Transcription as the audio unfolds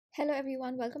Hello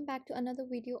everyone, welcome back to another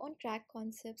video on track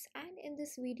concepts, and in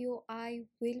this video I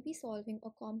will be solving a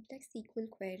complex SQL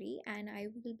query and I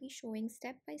will be showing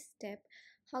step by step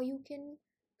how you can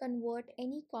convert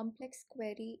any complex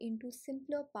query into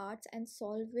simpler parts and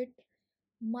solve it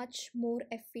much more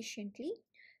efficiently.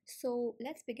 So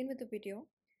let's begin with the video.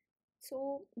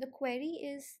 So the query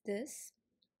is this: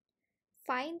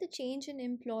 find the change in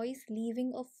employees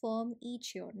leaving a firm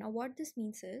each year. Now, what this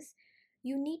means is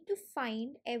you need to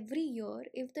find every year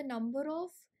if the number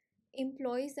of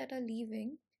employees that are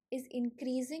leaving is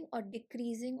increasing or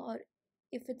decreasing, or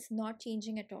if it's not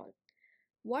changing at all.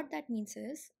 What that means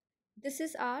is this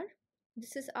is our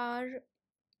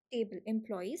table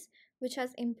employees, which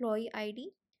has employee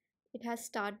ID. It has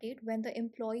start date when the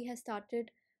employee has started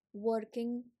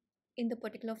working in the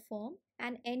particular firm,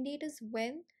 and end date is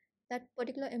when that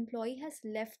particular employee has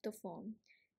left the firm,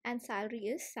 and salary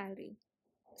is salary.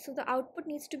 So the output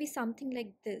needs to be something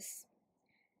like this.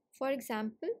 For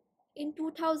example, in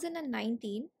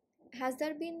 2019, has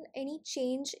there been any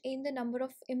change in the number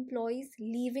of employees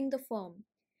leaving the firm?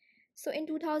 So in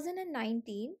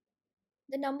 2019,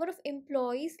 the number of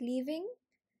employees leaving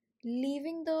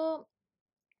the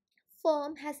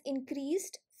firm has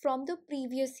increased from the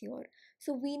previous year.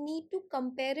 So we need to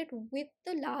compare it with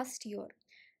the last year.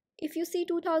 If you see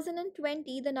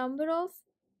 2020, the number of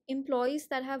employees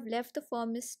that have left the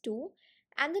firm is 2,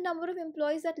 and the number of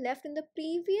employees that left in the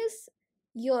previous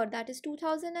year, that is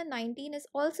 2019, is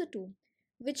also 2,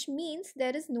 which means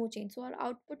there is no change. So our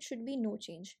output should be no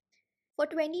change. For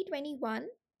 2021,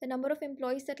 the number of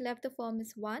employees that left the firm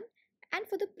is 1, and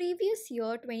for the previous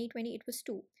year, 2020, it was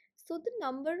 2. So the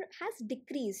number has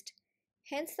decreased.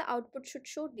 Hence, the output should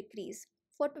show decrease.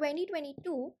 For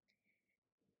 2022,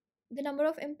 the number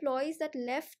of employees that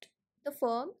left the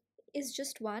firm is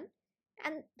just 1,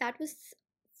 and that was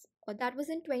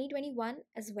in 2021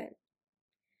 as well.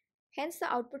 Hence,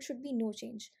 the output should be no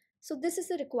change. So this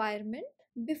is a requirement.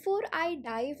 Before I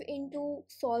dive into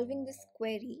solving this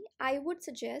query, I would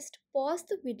suggest pause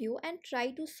the video and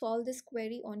try to solve this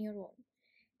query on your own.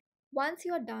 Once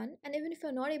you're done, and even if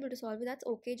you're not able to solve it, that's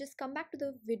okay. Just come back to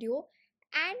the video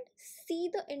and see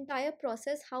the entire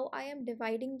process, how I am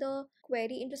dividing the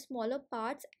query into smaller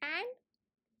parts and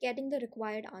getting the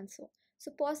required answer. So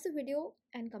pause the video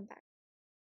and come back.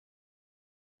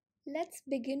 Let's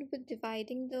begin with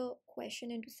dividing the question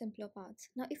into simpler parts.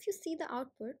 Now, if you see the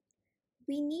output,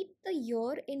 we need the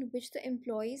year in which the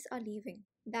employees are leaving.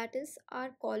 That is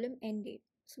our column end date.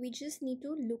 So we just need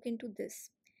to look into this.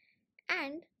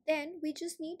 And then we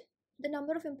just need the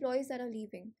number of employees that are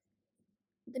leaving.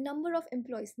 The number of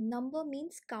employees, number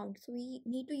means count. So we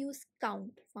need to use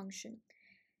count function.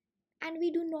 And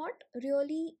we do not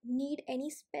really need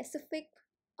any specific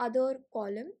other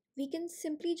column. We can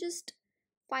simply just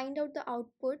find out the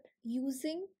output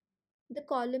using the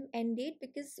column end date,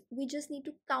 because we just need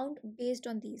to count based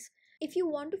on these. If you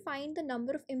want to find the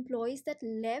number of employees that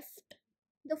left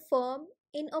the firm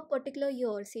in a particular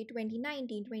year, say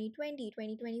 2019, 2020,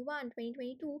 2021,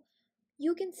 2022,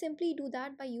 you can simply do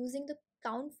that by using the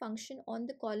count function on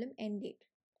the column end date.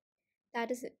 That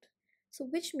is it. So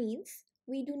which means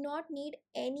we do not need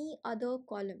any other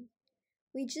column.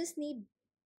 We just need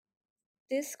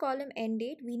this column end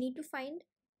date. We need to find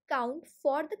count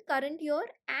for the current year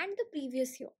and the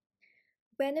previous year.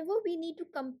 Whenever we need to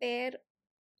compare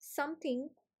something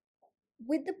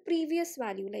with the previous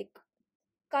value, like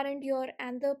current year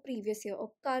and the previous year,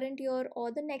 or current year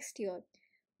or the next year,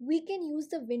 we can use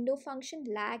the window function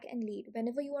lag and lead.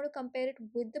 Whenever you want to compare it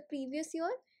with the previous year,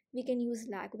 we can use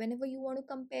lag. Whenever you want to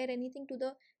compare anything to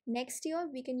the next year,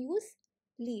 we can use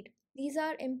lead. These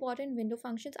are important window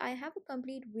functions. I have a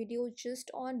complete video just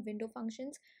on window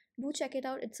functions. Do check it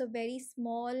out. It's a very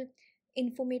small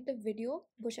informative video.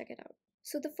 Go check it out.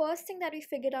 So the first thing that we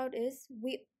figured out is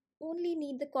we only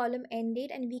need the column end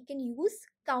date and we can use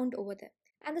count over there.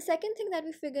 And the second thing that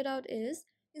we figured out is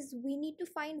we need to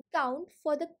find count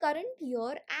for the current year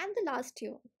and the last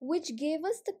year, which gave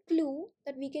us the clue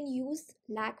that we can use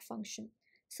lag function.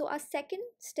 So our second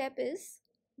step is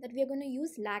that we are going to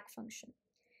use lag function.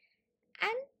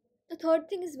 And the third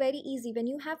thing is very easy. When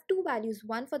you have two values,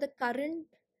 one for the current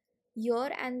year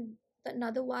and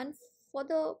another one for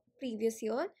the previous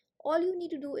year, all you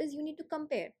need to do is you need to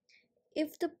compare.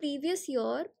 If the previous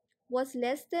year was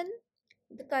less than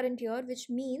the current year, which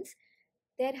means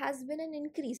there has been an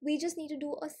increase, we just need to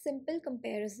do a simple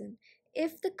comparison.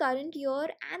 If the current year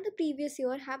and the previous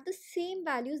year have the same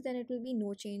values, then it will be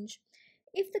no change.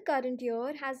 If the current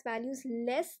year has values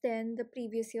less than the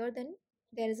previous year, then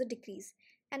there is a decrease.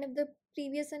 And if the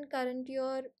previous and current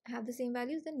year have the same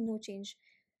values, then no change.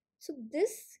 So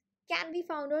this can be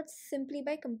found out simply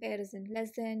by comparison,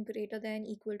 less than, greater than,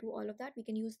 equal to, all of that. We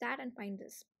can use that and find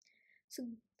this. So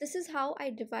this is how I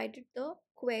divided the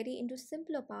query into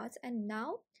simpler parts, and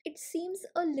now it seems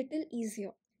a little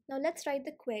easier. Now let's write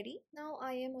the query. Now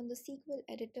I am on the SQL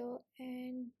editor,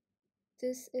 and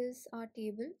this is our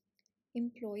table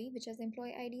employee, which has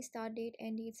employee ID, start date,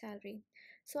 end date, salary.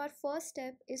 So our first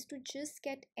step is to just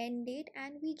get end date,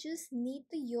 and we just need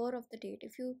the year of the date.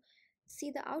 If you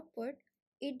see the output,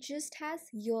 it just has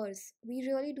years. We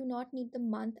really do not need the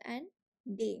month and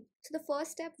day. So the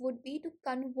first step would be to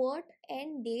convert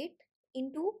end date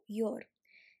into year,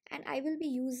 and I will be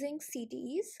using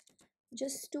CTEs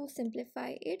just to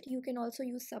simplify it. You can also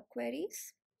use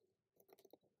subqueries.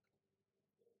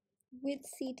 With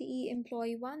CTE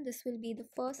employee 1, this will be the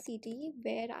first CTE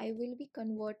where I will be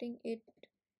converting it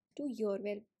to year,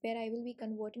 where I will be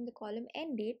converting the column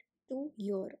end date to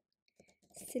year.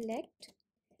 Select.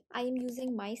 I am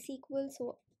using MySQL,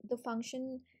 so the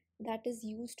function that is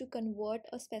used to convert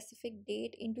a specific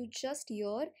date into just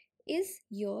year is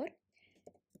year.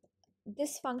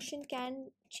 This function can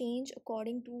change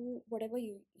according to whatever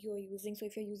you're using. So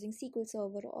if you're using SQL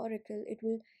Server or Oracle, it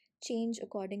will change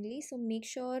accordingly. So make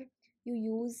sure you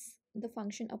use the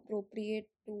function appropriate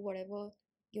to whatever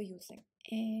you're using.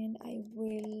 And I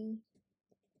will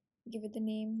give it the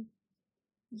name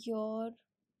your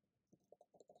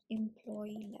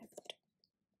employee left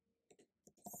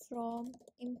from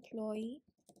employee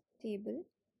table.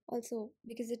 Also,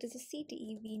 because it is a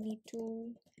CTE, we need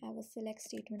to have a select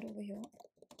statement over here.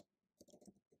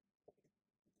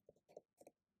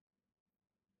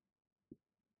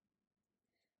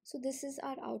 So this is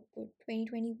our output: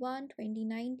 2021,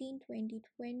 2019,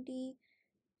 2020,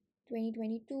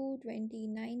 2022,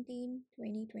 2019,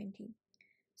 2020.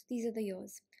 So these are the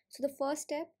years. So the first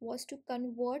step was to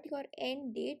convert your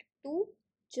end date to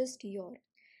just year.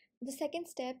 The second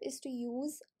step is to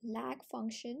use lag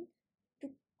function to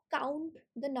count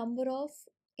the number of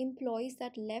employees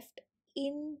that left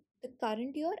in the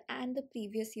current year and the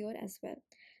previous year as well.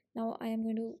 Now I am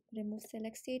going to remove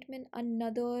select statement.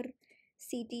 Another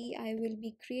CTE I will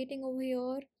be creating over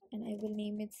here, and I will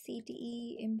name it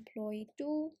CTE employee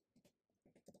 2,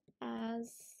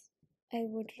 as I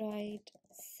would write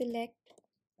select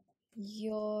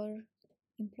your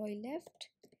employee left.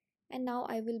 And now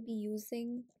I will be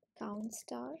using count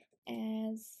star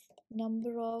as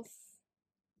number of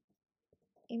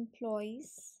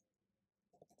employees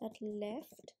that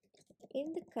left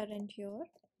in the current year.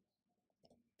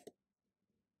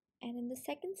 And in the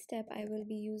second step, I will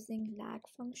be using lag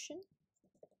function,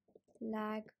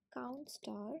 lag count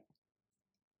star.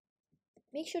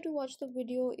 Make sure to watch the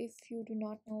video if you do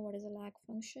not know what is a lag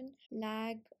function.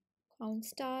 Lag count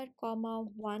star comma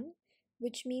 1,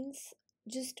 which means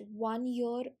just 1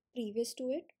 year previous to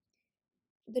it.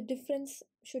 The difference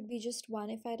should be just 1.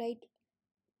 If I write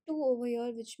 2 over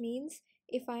here, which means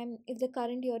if the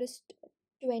current year is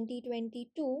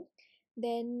 2022,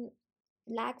 then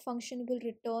lag function will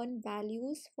return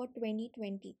values for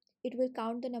 2020. It will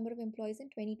count the number of employees in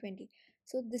 2020.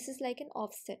 So this is like an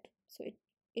offset. So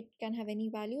it can have any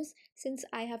values. Since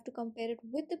I have to compare it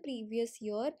with the previous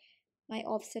year, my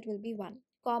offset will be 1,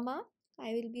 comma,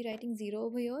 I will be writing 0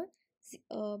 over here.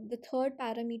 The third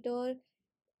parameter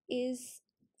is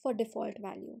for default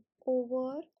value.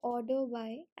 Over order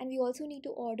by, and we also need to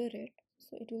order it,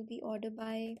 so it will be order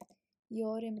by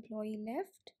your employee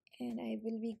left, and I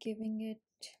will be giving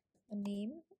it a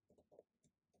name,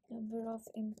 number of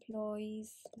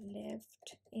employees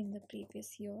left in the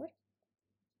previous year.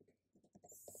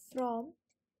 From,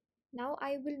 now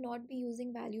I will not be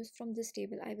using values from this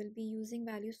table, I will be using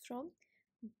values from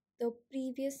the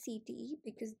previous CTE,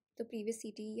 because the previous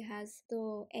CTE has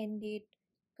the end date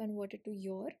converted to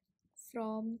year.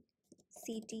 From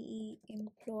CTE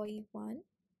employee 1,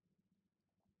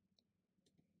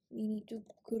 we need to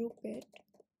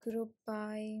group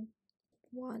by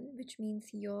 1, which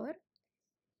means year,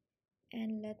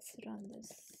 and let's run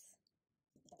this.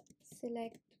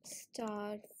 Select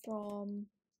star from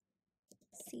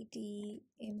CTE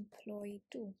employee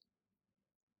 2,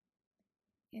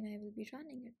 and I will be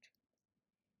running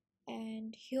it.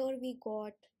 And here we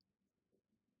got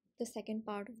the second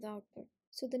part of the output.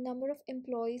 So the number of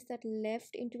employees that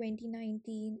left in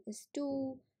 2019 is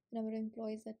 2. Number of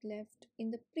employees that left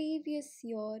in the previous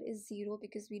year is 0,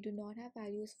 because we do not have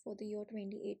values for the year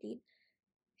 2018.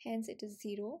 Hence it is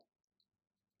 0.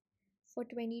 For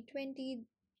 2020,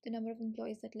 the number of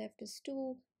employees that left is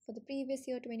 2. For the previous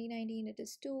year 2019, it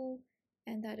is 2.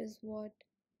 And that is what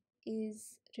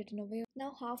is written over here.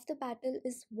 Now half the battle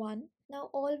is won. Now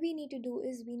all we need to do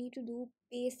is we need to do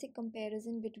basic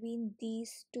comparison between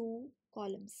these two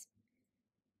columns.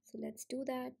 So let's do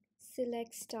that.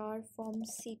 Select star from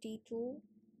CT2,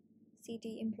 CT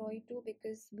employee 2,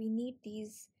 because we need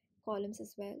these columns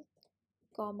as well,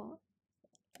 comma.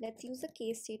 Let's use a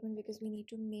case statement because we need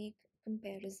to make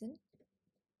comparison.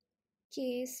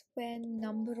 Case when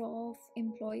number of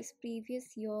employees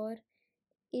previous year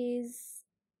is,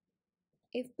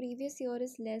 if previous year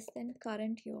is less than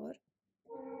current year,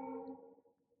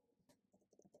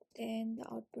 then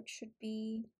the output should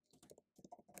be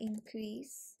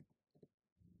increase.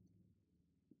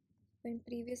 When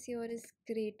previous year is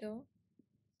greater,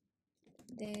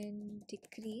 then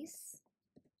decrease,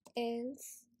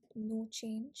 else no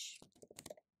change.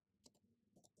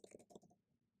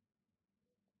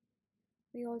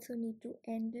 We also need to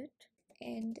end it,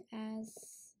 end as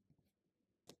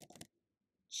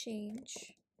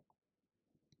change,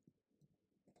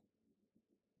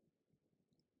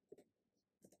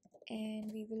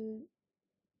 and we will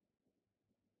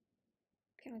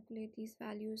calculate these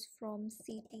values from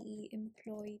CTE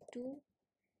employee 2.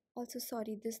 Also,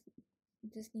 sorry, this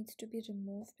needs to be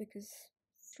removed because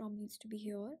from needs to be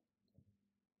here.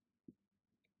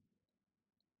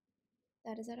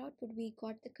 That is our output. We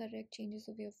got the correct changes.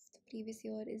 So if the previous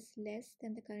year is less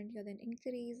than the current year, then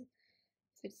increase.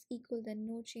 If it's equal, then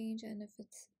no change. And if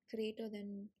it's greater,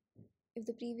 then if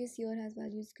the previous year has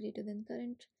values greater than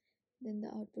current, then the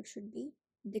output should be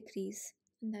decrease.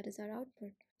 And that is our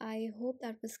output. I hope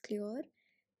that was clear.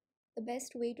 The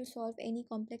best way to solve any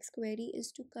complex query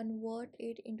is to convert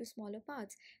it into smaller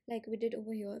parts, like we did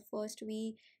over here. First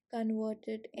we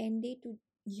converted end date to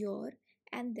year,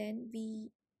 and then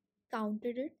we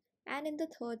counted it, and in the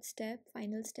third step,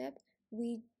 final step,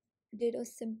 we did a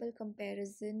simple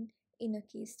comparison in a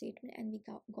case statement, and we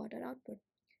got our output.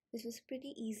 This was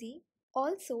pretty easy.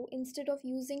 Also, instead of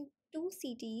using two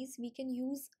CTs, we can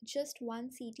use just one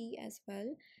CT as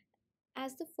well.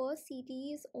 As the first CT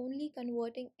is only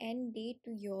converting end date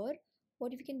to year,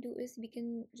 what we can do is we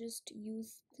can just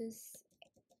use this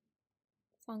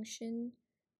function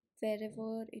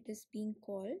wherever it is being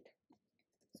called.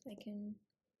 So I can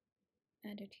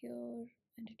add it here,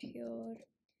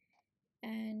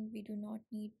 and we do not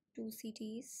need two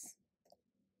CTs.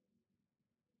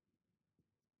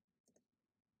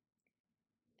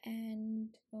 And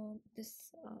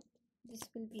this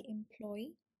will be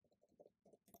employee.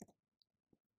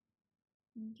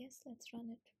 Yes, let's run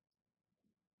it.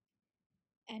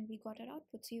 And we got our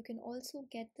output. So you can also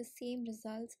get the same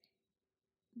results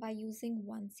by using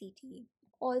one CT.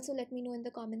 Also, let me know in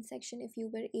the comment section if you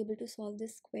were able to solve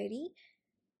this query.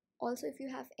 Also, if you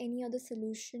have any other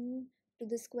solution to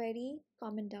this query,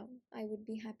 comment down. I would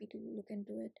be happy to look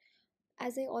into it.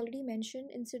 As I already mentioned,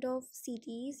 instead of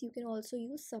CTs, you can also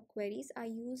use subqueries. I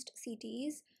used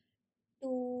CTs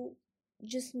to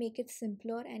just make it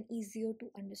simpler and easier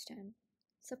to understand.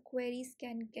 Subqueries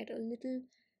can get a little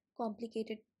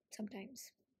complicated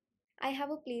sometimes. I have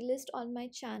a playlist on my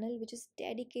channel which is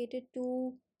dedicated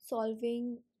to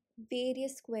solving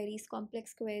various queries,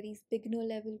 complex queries, beginner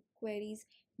level queries.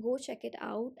 Go check it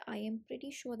out. I am pretty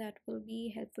sure that will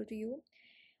be helpful to you.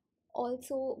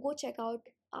 Also, go check out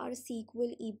our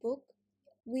SQL ebook.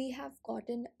 We have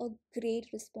gotten a great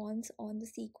response on the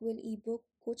SQL ebook.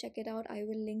 Go check it out. I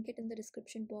will link it in the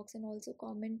description box and also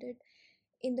comment it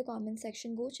in the comment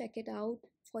section. Go check it out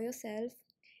for yourself.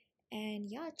 And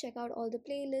yeah, check out all the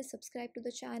playlists, subscribe to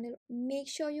the channel. Make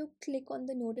sure you click on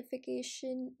the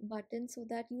notification button so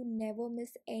that you never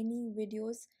miss any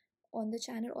videos on the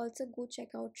channel. Also, go check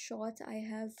out shorts. I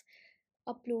have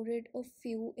uploaded a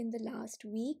few in the last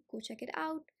week. Go check it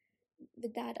out.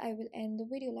 With that, I will end the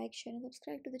video. Like, share, and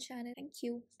subscribe to the channel. Thank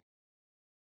you.